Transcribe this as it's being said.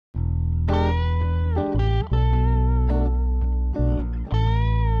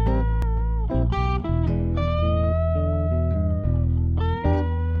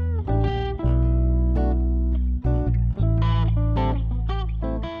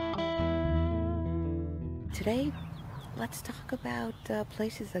today, let's talk about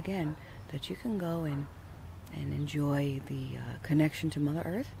places again that you can go and enjoy the connection to Mother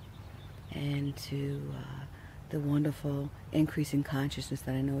Earth and to the wonderful increase in consciousness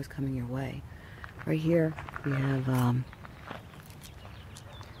that I know is coming your way. Right here we have a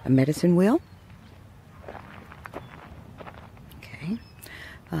medicine wheel. Okay.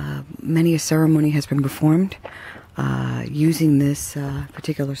 Many a ceremony has been performed using this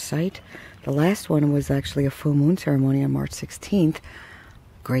particular site. The last one was actually a full moon ceremony on March 16th.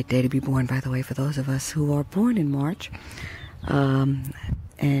 Great day to be born, by the way, for those of us who are born in March.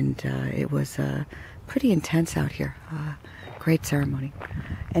 It was pretty intense out here. Great ceremony.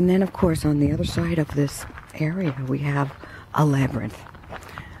 And then, of course, on the other side of this area, we have a labyrinth.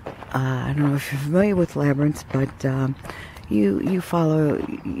 I don't know if you're familiar with labyrinths, but you follow,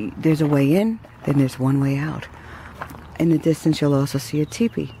 there's a way in, then there's one way out. In the distance, you'll also see a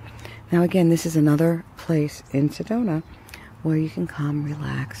teepee. Now, again, this is another place in Sedona where you can come,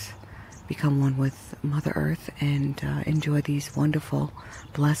 relax, become one with Mother Earth, and enjoy these wonderful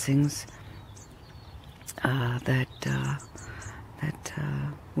blessings that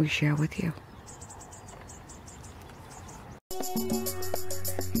we share with you.